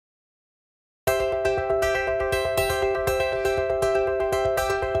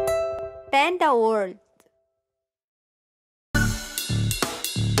Panda World.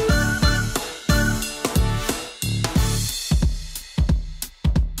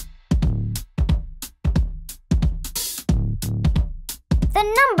 The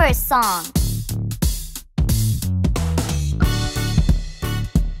Numbers Song.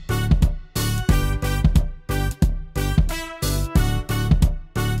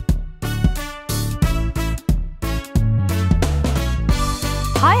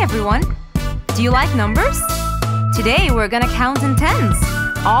 Hi everyone! Do you like numbers? Today we're gonna count in tens,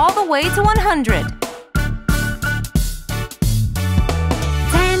 all the way to 100.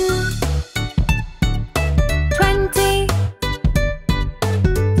 10, 20,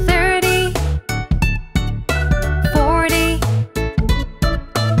 30, 40,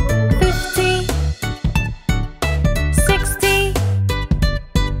 50, 60,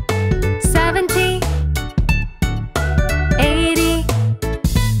 70, 80,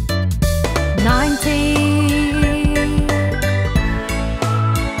 90,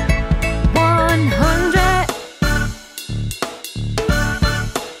 100.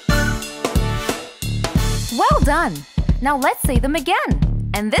 Well done! Now let's say them again.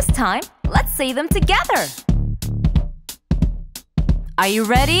 And this time, let's say them together. Are you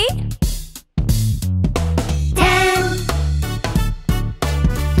ready? 10,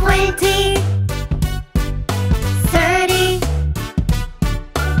 20, 30,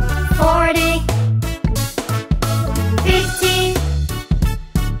 40, 50,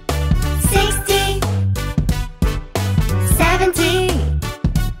 60, 70,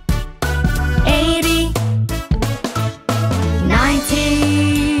 80, 90,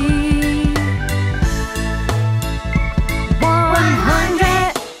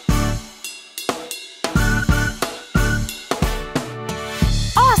 100.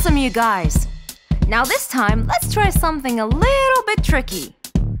 Awesome, you guys! Now this time, let's try something a little bit tricky.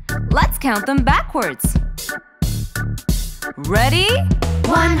 Let's count them backwards. Ready?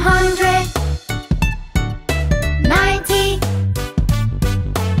 100, 90,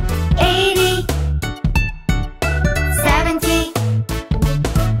 80, 70,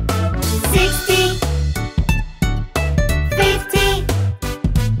 60, 50,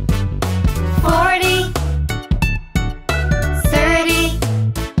 40, 30,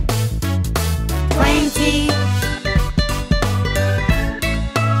 20,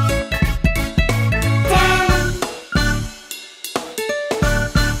 10.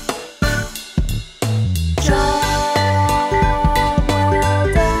 Job well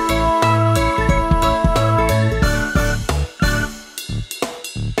done.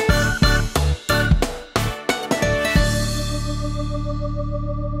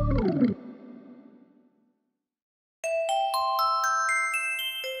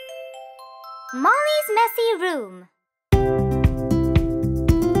 Molly's Messy Room.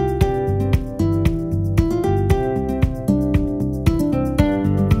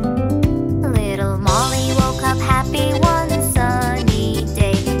 Little Molly woke up happy one